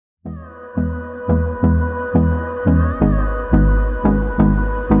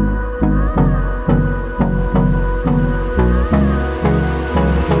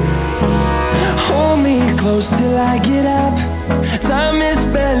till I get up. Time is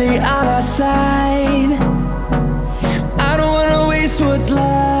barely on our side. I don't wanna waste what's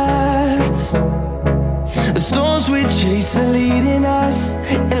left. The storms we chase are leading us,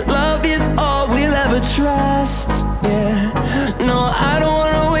 and love is all we'll ever trust. Yeah, no, I don't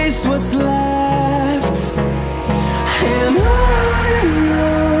wanna waste what's left. And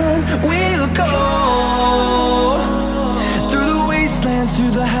on we'll go, through the wastelands,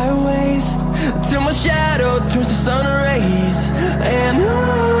 through the highways, till my shadow turns to sun rays. And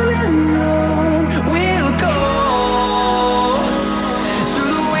on we'll go,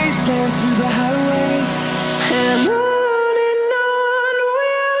 through the wastelands, through the highways, and on we'll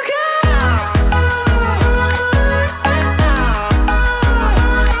go.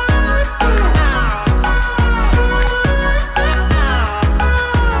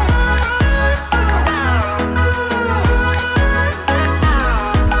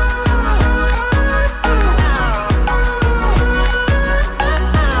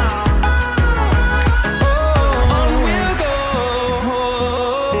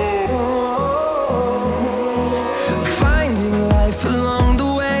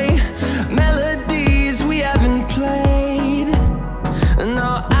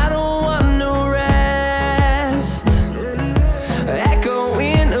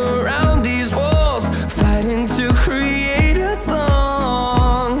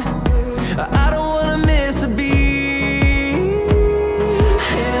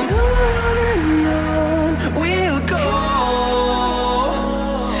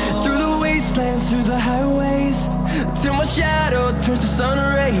 Through the highways, till my shadow turns to sun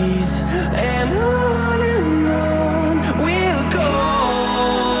rays. And on we'll go,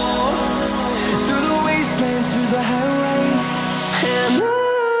 through the wastelands, through the highways, and on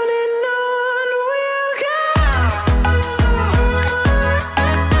we'll go.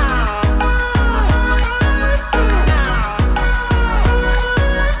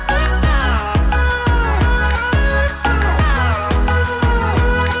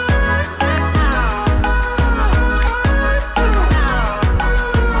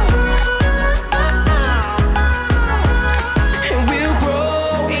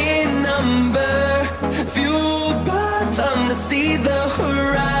 See the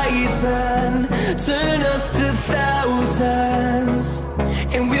horizon, turn us to thousands,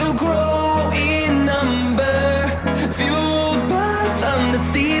 and we'll grow in number, fueled by them to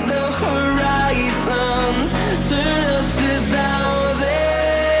see the horizon, turn us to thousands,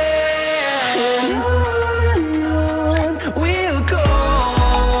 and on we'll go,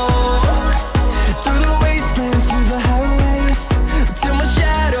 through the wastelands, through the highways, till my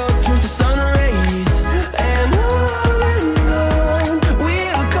shadow turns to sun rays. And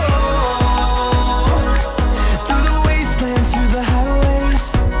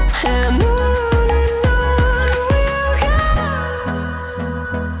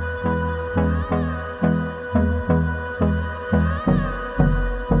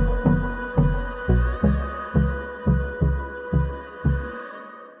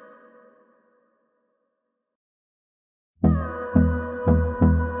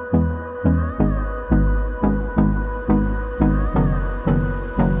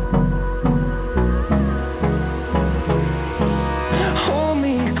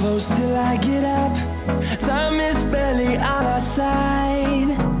till I get up, time is barely on our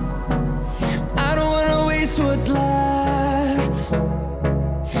side. I don't wanna waste what's left.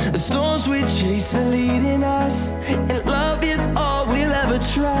 The storms we chase are leading us, and love is all we'll ever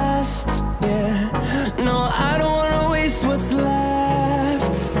trust. Yeah, no, I don't wanna waste what's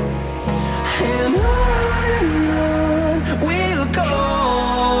left. And on we'll go,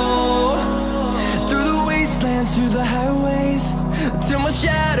 through the wastelands, through the highways, till my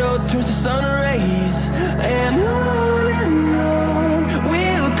shadow turns to sun rays. And on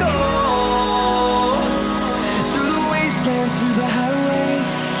we'll go, through the wastelands, through the highways,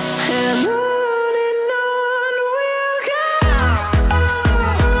 and on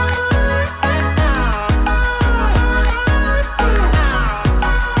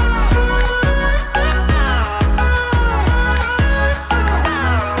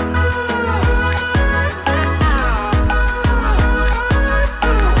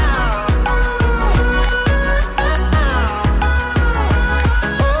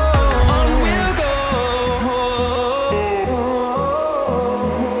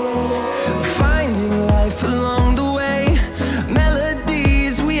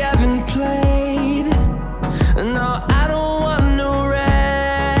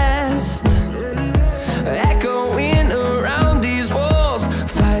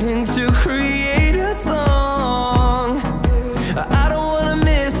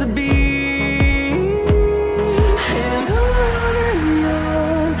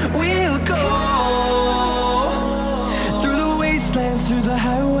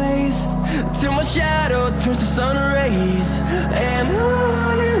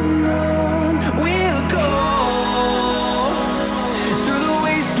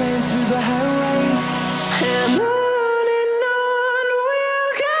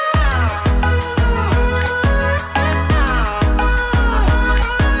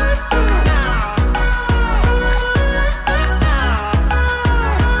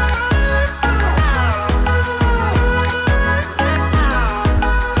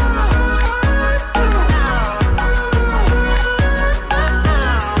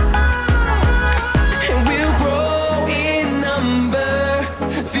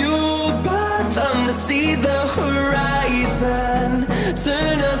see the